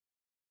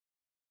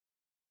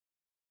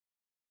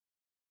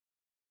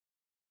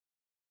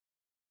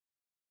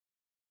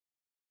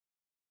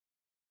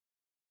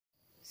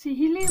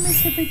Sihirli Yemek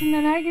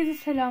Sepetinden herkese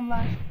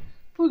selamlar.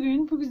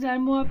 Bugün bu güzel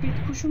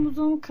muhabbet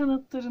kuşumuzun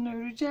kanatlarını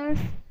öreceğiz.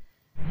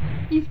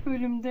 İlk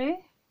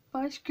bölümde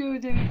baş,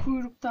 gövde ve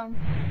kuyruktan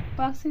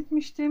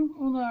bahsetmiştim.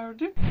 Onu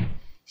ördük.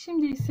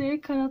 Şimdi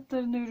ise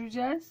kanatlarını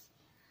öreceğiz.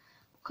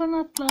 Bu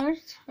kanatlar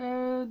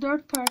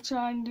 4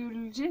 parça halinde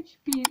örülecek.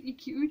 1,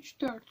 2,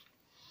 3, 4.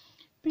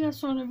 Biraz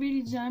sonra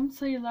vereceğim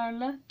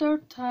sayılarla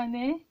 4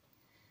 tane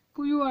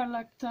bu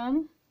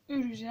yuvarlaktan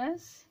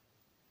öreceğiz.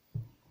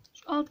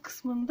 Şu alt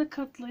kısmını da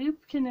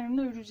katlayıp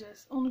kenarını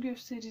öreceğiz. Onu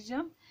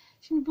göstereceğim.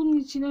 Şimdi bunun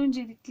için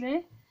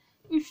öncelikle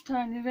 3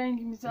 tane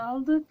rengimizi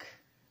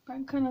aldık.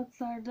 Ben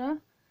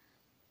kanatlarda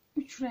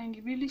 3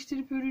 rengi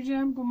birleştirip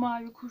öreceğim. Bu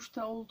mavi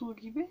kuşta olduğu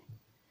gibi.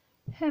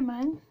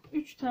 Hemen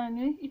 3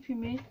 tane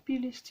ipimi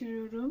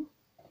birleştiriyorum.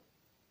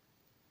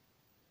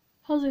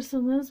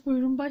 Hazırsanız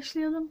buyurun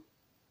başlayalım.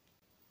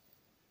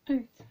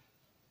 Evet.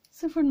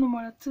 0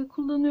 numara tığ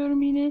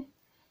kullanıyorum yine.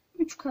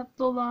 3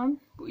 katlı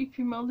olan bu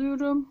ipimi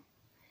alıyorum.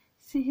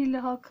 Sihirli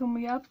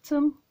halkamı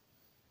yaptım.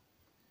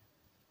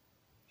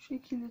 Şu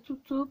şekilde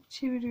tutup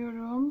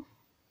çeviriyorum.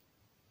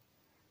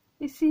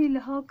 Ve sihirli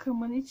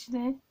halkamın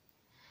içine,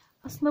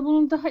 aslında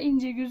bunun daha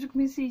ince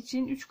gözükmesi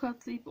için 3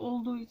 katlı ip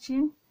olduğu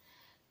için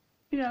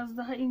biraz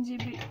daha ince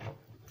bir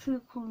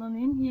tığ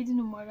kullanayım. 7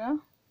 numara.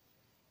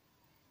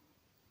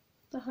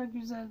 Daha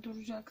güzel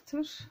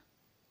duracaktır.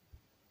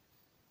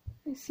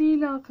 Ve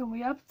sihirli halkamı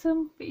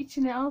yaptım ve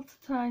içine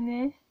 6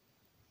 tane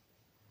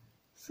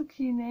sık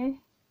iğne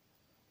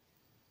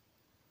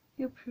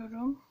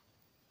yapıyorum.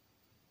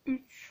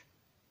 3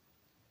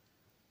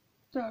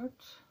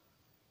 4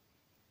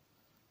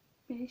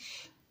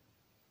 5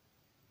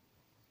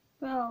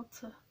 ve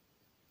 6.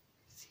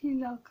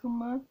 Sihirli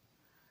halkamı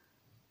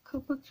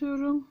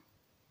kapatıyorum.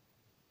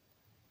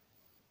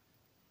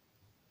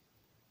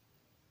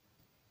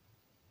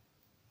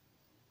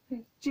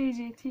 Evet,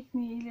 CC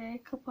tekniği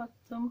ile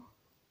kapattım.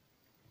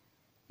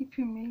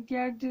 İpimi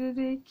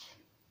gerdirerek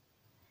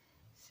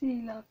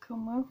sihirli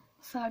halkamı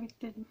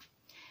sabitledim.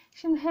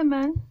 Şimdi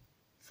hemen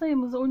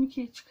sayımızı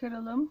 12'ye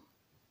çıkaralım.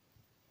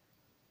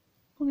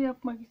 Bunu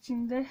yapmak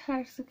için de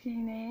her sık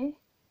iğneye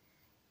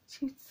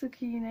çift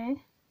sık iğne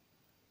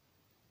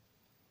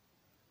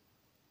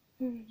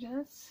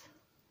öreceğiz.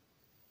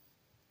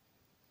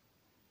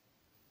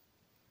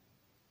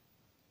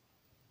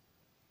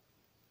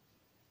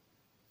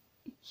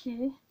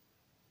 İki,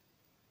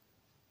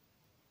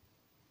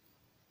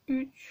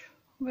 3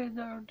 ve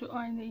 4'ü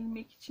aynı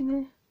ilmek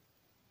içine.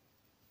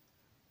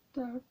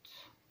 4,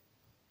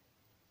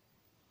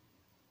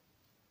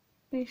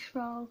 5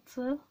 ve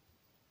 6,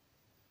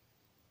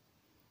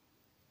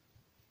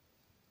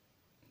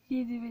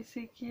 7 ve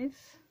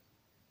 8,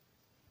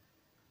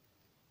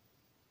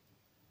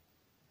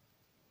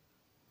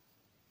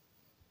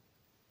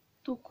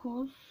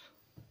 9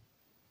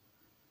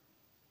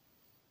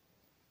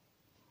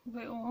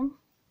 ve 10.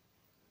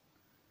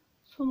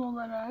 Son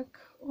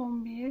olarak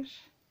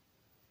 11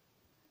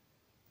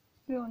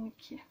 ve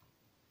 12.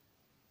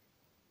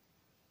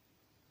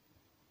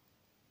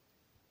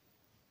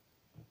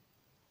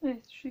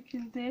 Evet, şu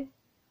şekilde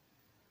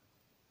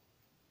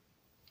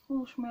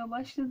oluşmaya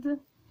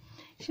başladı.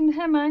 Şimdi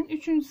hemen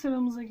 3.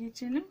 sıramıza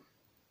geçelim.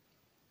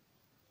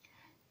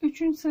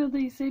 3. sırada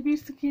ise bir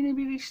sık iğne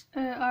bir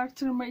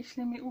artırma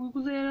işlemi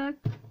uygulayarak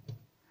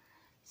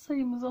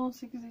sayımızı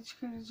 18'e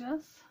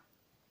çıkaracağız.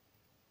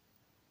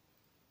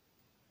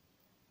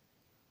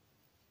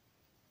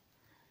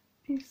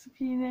 Bir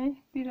sık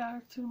iğne bir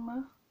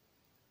artırma,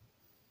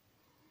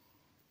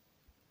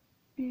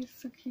 bir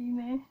sık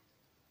iğne.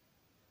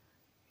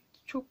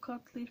 Çok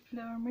katlı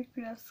iple örmek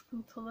biraz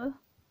sıkıntılı.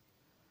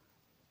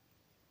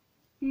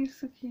 Bir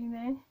sık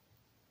iğne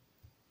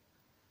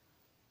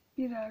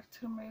bir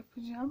artırma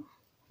yapacağım.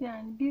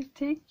 Yani bir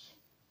tek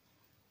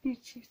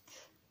bir çift,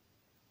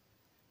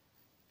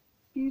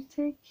 bir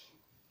tek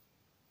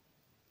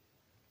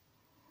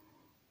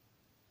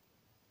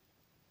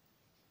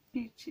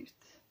bir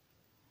çift.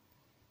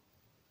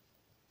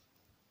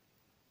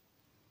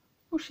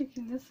 Bu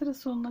şekilde sıra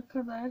sonuna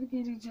kadar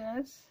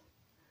geleceğiz.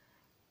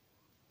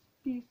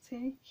 Bir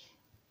tek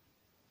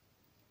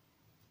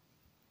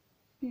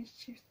bir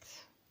çift,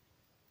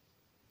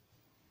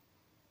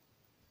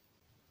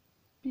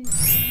 bir tek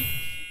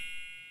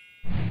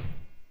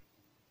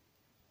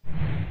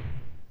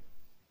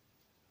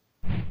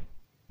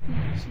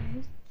bir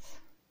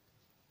çift,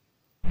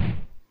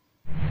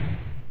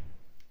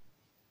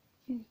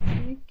 bir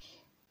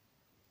tek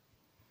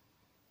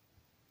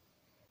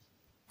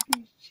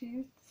bir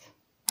çift.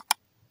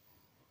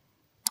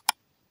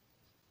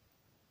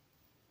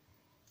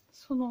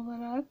 Son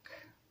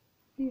olarak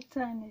bir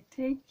tane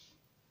tek,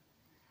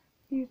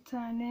 bir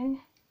tane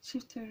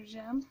çift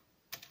öreceğim.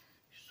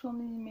 Şu son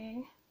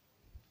ilmeği.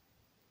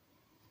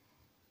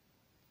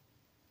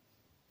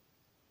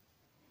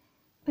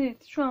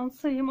 Evet, şu an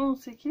sayım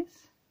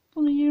 18.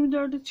 Bunu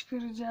 24'e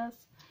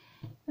çıkaracağız.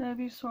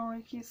 Bir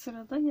sonraki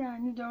sırada,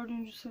 yani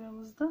 4.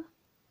 sıramızda.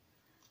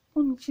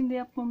 Bunun için de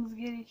yapmamız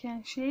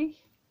gereken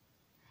şey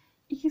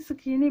 2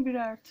 sık iğne bir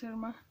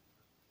artırma.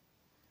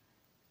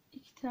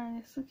 2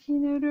 tane sık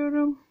iğne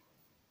örüyorum.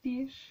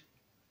 1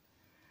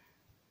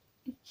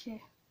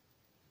 2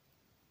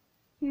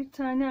 bir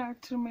tane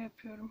artırma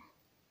yapıyorum.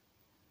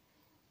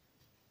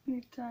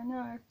 Bir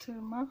tane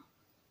artırma.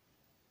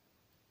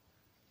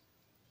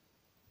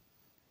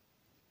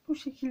 Bu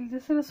şekilde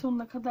sıra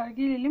sonuna kadar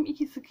gelelim.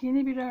 2 sık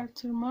iğne bir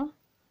artırma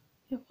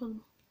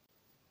yapalım.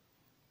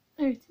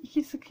 Evet,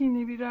 2 sık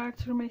iğne bir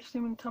artırma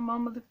işlemini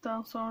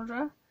tamamladıktan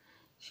sonra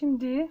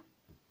şimdi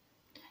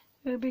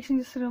 5.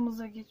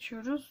 sıramıza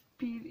geçiyoruz.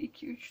 1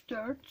 2 3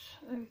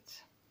 4.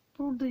 Evet.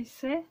 Burada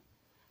ise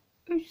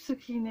 3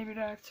 sık iğne bir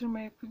artırma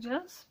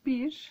yapacağız.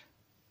 1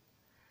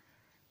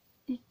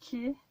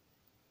 2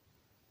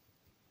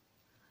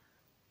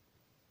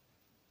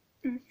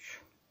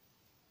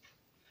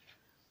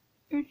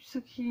 3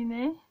 sık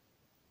iğne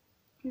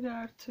bir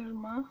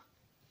artırma.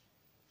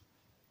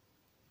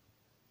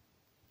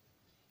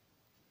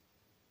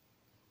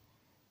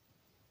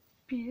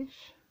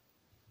 1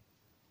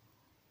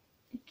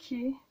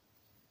 2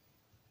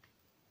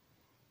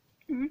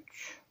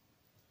 3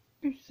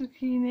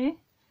 sık iğne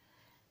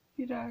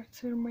bir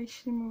artırma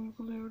işlemi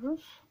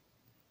uyguluyoruz.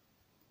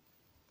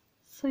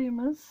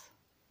 Sayımız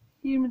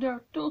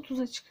 24'te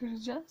 30'a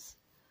çıkaracağız.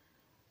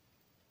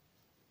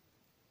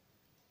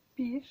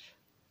 1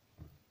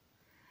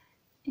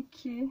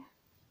 2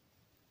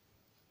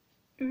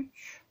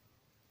 3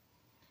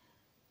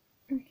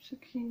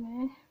 sık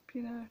iğne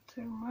bir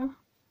artırma.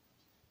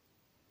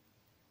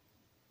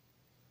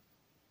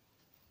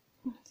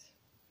 Evet.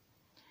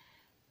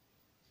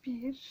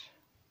 1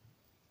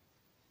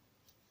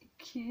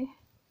 2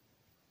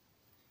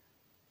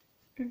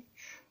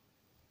 3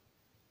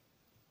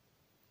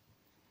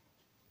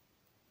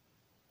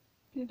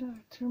 bir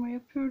artırma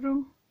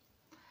yapıyorum.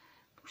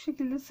 Bu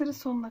şekilde sıra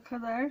sonuna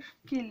kadar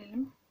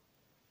gelelim.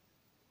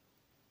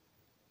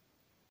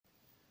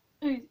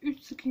 Evet, 3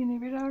 sık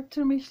iğne bir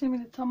artırma işlemi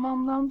de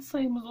tamamlandı.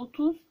 Sayımız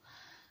 30.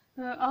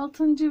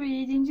 6. ve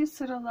 7.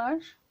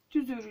 sıralar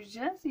düz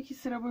öreceğiz. 2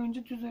 sıra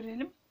boyunca düz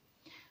örelim.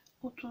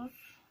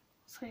 30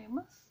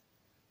 sayımız.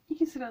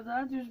 2 sıra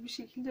daha düz bir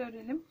şekilde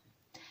örelim.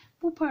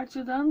 Bu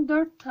parçadan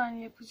 4 tane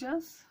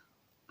yapacağız.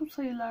 Bu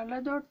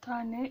sayılarla 4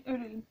 tane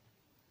örelim.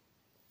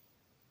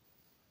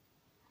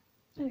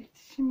 Evet,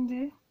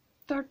 şimdi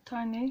 4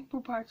 tane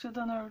bu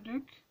parçadan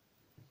ördük.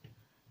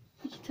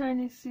 2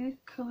 tanesi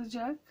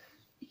kalacak.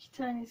 2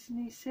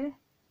 tanesini ise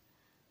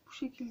bu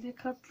şekilde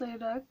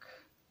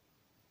katlayarak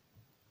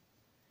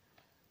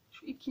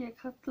şu ikiye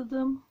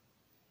katladım.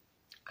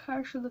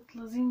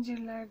 Karşılıklı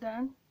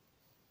zincirlerden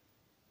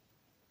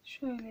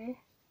şöyle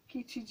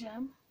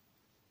geçeceğim.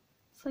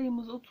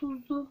 Sayımız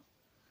 30'du.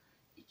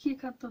 2'ye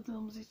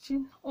katladığımız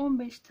için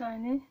 15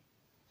 tane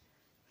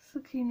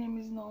sık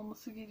iğnemizin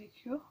olması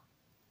gerekiyor.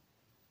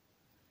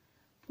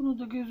 Bunu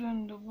da göz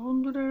önünde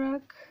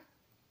bulundurarak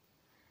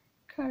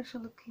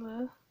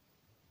karşılıklı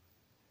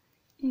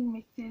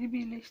ilmekleri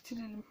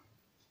birleştirelim.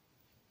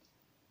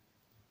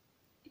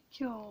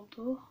 2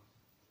 oldu.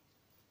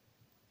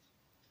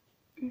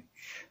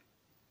 3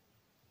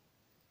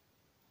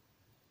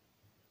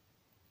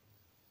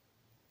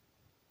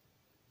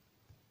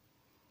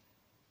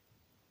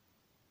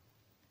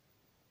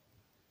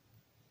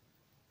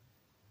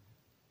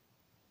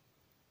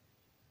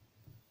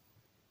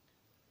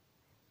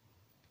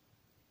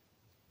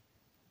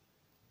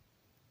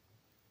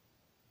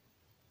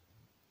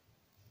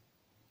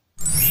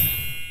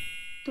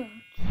 4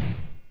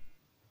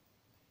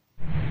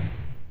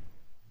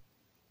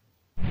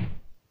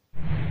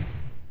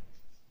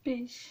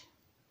 5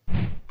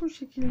 bu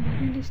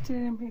şekilde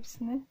birleştirelim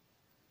hepsini.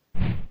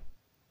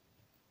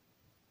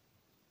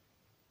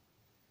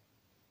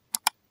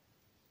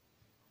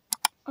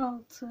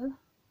 6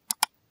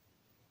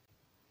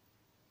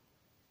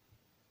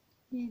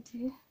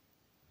 7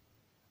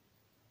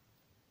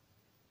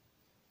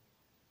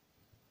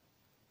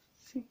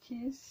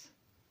 8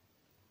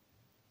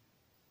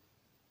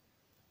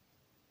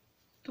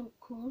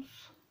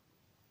 9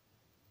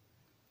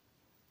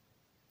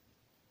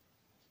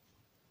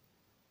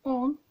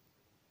 10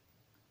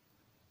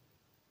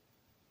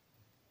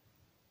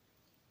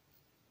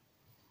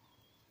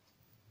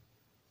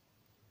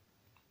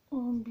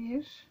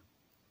 11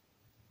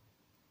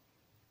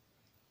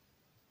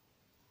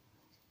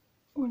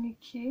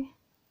 12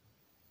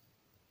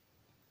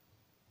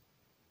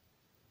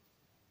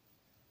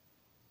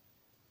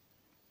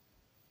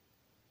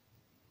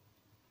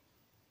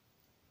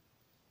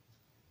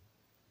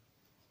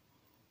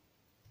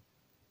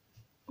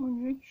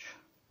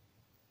 13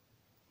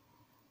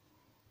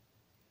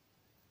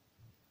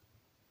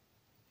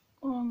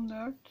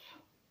 14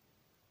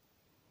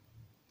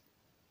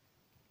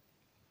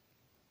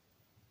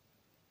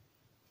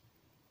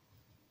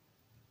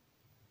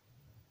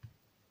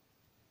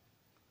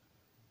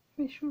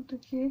 ve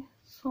şuradaki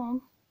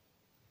son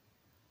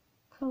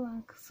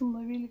kalan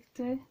kısımla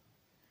birlikte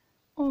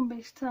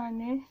 15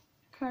 tane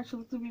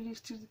karşılıklı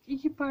birleştirdik.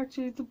 İki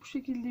parçayı da bu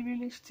şekilde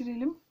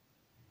birleştirelim.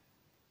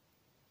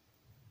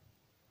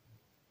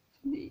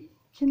 Şimdi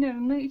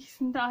kenarını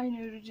ikisini de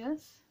aynı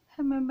öreceğiz.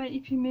 Hemen ben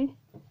ipimi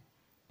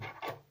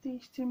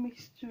değiştirmek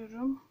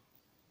istiyorum.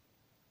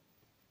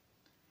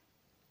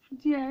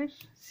 Şu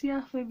diğer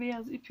siyah ve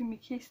beyaz ipimi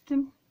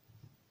kestim.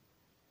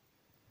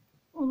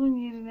 Onun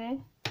yerine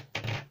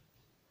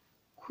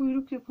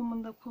kuyruk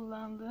yapımında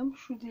kullandığım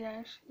şu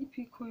diğer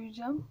ipi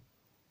koyacağım.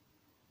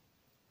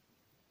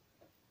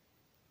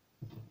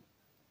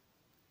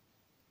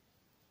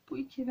 Bu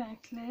iki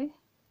renkle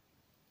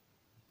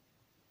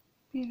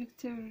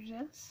birlikte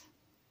öreceğiz.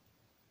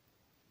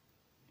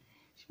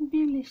 Şimdi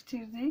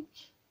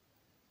birleştirdik.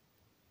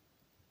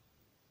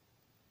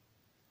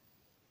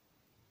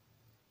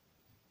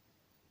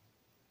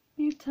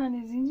 Bir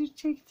tane zincir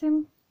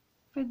çektim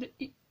ve de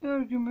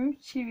örgümü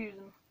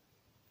çevirdim.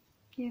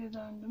 Geri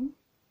döndüm.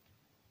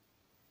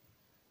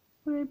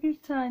 Buraya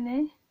bir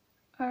tane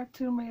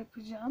artırma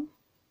yapacağım.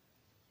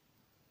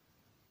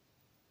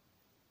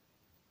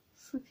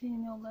 Sık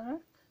iğne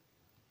olarak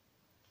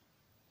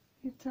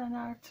bir tane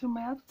artırma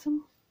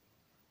yaptım.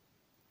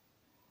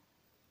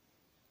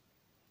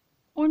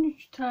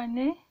 13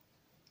 tane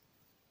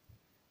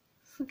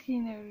sık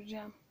iğne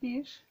öreceğim.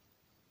 1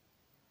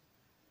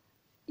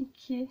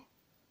 2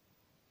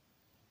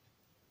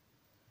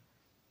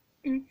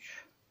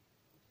 3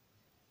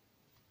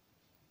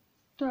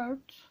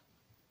 4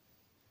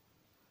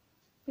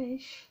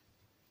 5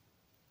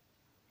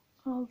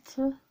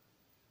 6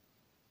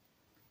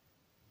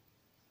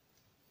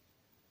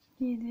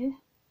 7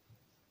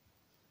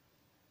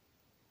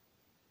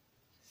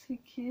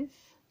 8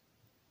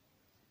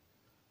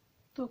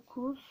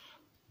 9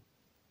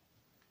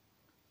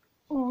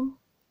 10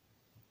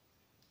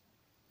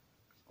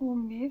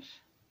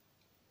 11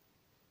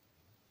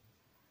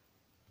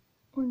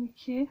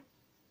 12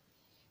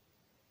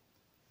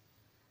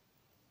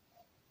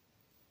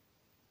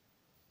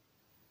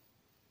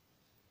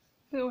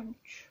 ve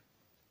 13.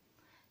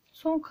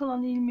 Son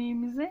kalan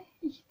ilmeğimize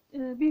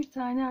bir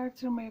tane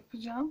artırma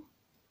yapacağım.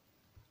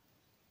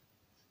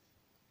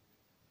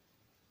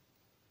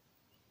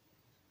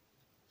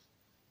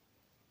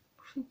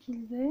 Bu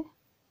şekilde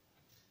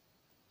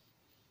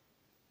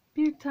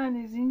bir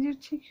tane zincir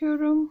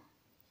çekiyorum.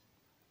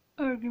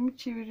 Örgümü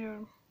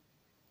çeviriyorum.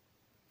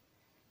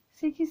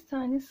 8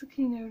 tane sık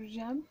iğne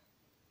öreceğim.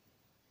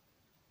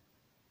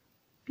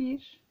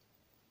 1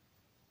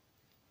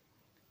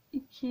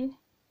 2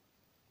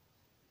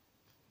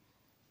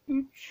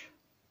 3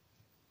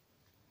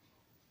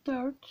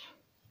 4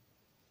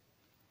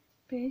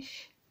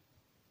 5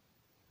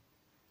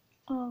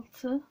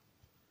 6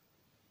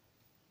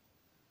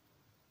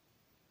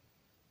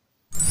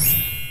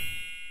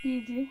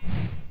 7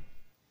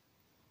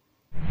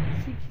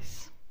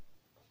 8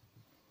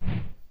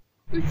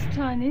 3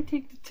 tane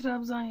tekli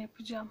trabzan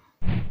yapacağım.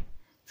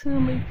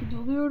 Tığıma ipi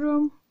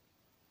doluyorum.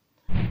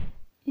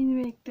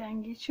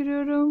 İlmekten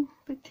geçiriyorum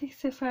ve tek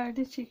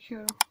seferde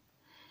çekiyorum.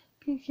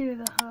 Bir kere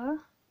daha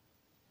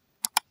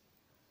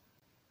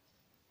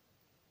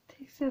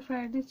tek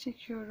seferde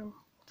çekiyorum.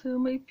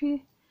 Tığıma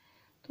ipi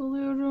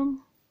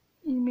doluyorum.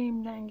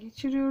 İlmeğimden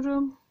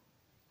geçiriyorum.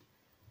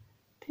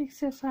 Tek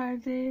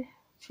seferde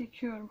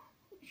çekiyorum.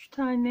 3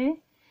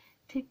 tane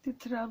tekli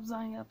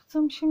trabzan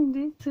yaptım.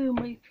 Şimdi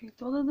tığıma ipi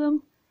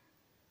doladım.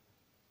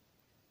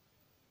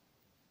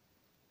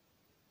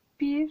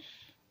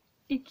 1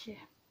 2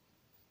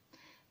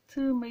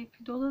 tığıma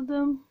ipi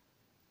doladım.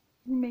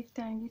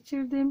 İlmekten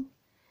geçirdim.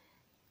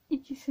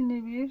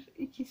 İkisini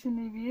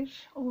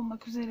bir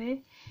olmak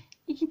üzere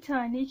 2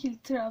 tane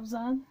ikili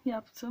trabzan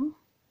yaptım.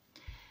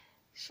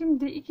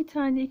 Şimdi 2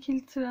 tane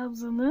ikili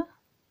trabzanı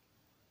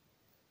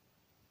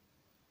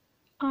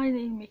aynı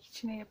ilmek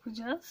içine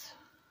yapacağız.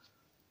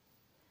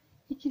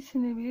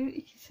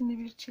 İkisini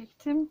bir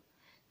çektim.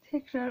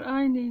 Tekrar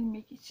aynı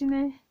ilmek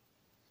içine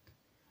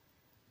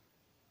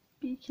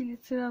bir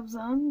ikili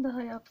trabzan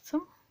daha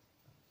yaptım.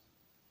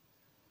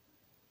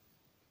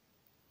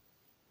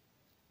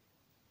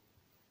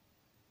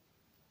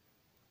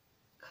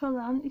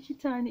 Kalan 2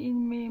 tane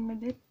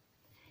ilmeğime de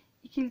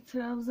ikili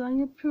trabzan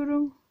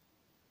yapıyorum.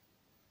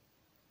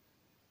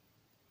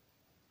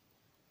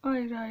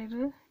 Ayrı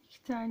ayrı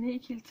 2 tane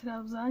ikili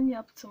trabzan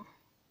yaptım.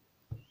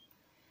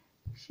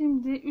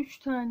 Şimdi 3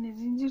 tane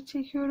zincir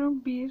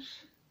çekiyorum.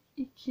 1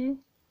 2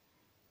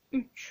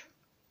 3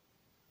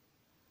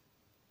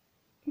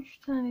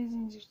 tane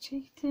zincir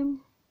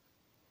çektim.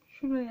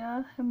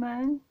 Şuraya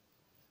hemen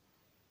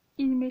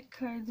ilmek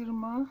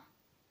kaydırma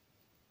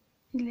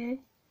ile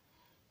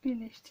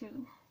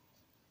birleştirdim.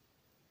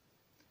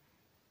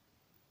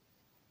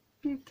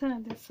 Bir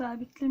tane de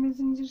sabitleme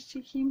zincir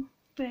çekeyim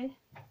ve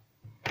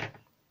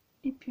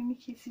ipimi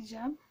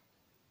keseceğim.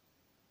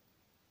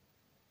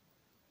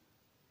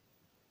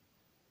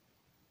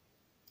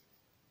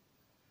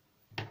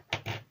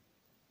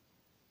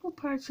 Bu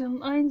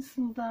parçanın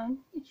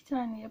aynısından 2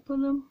 tane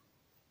yapalım.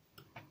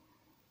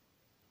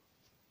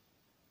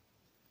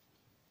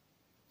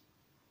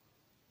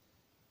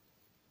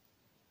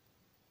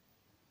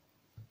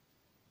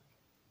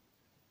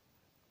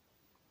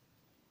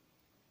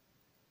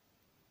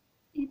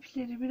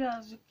 İpleri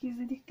birazcık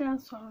gizledikten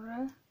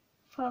sonra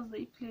fazla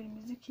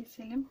iplerimizi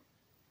keselim.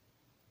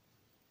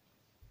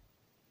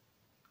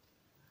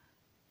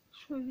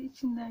 Şöyle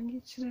içinden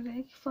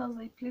geçirerek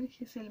fazla ipleri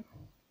keselim.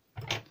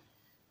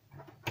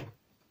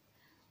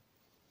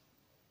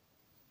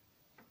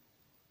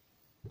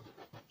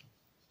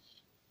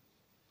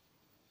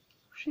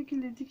 Bu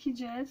şekilde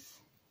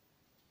dikeceğiz.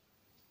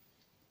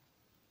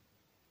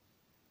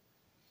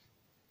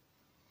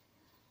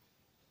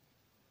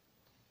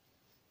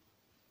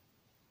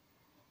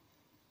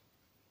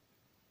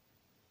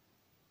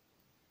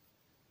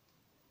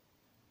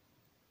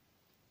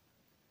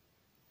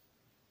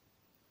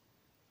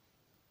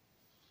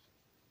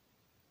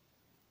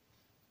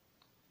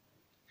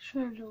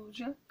 Şöyle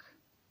olacak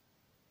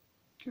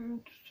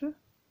görüntüsü.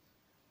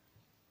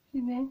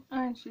 Yine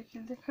aynı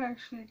şekilde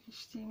karşıya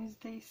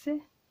geçtiğimizde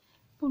ise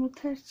bunu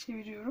ters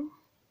çeviriyorum.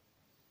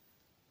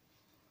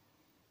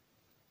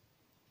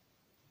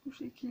 Bu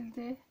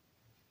şekilde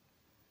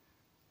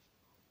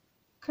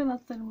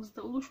kanatlarımız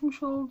da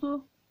oluşmuş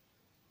oldu.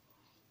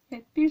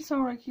 Evet, bir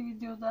sonraki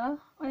videoda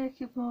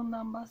ayak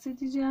yapımından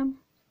bahsedeceğim.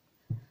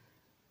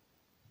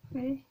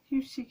 Ve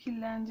yüz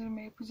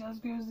şekillendirme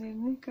yapacağız.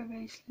 Gözlerini, gaga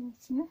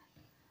işlemesini.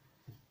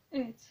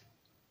 Evet.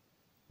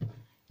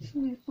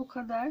 Şimdilik bu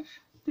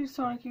kadar. Bir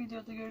sonraki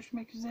videoda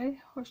görüşmek üzere.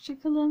 Hoşça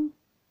kalın.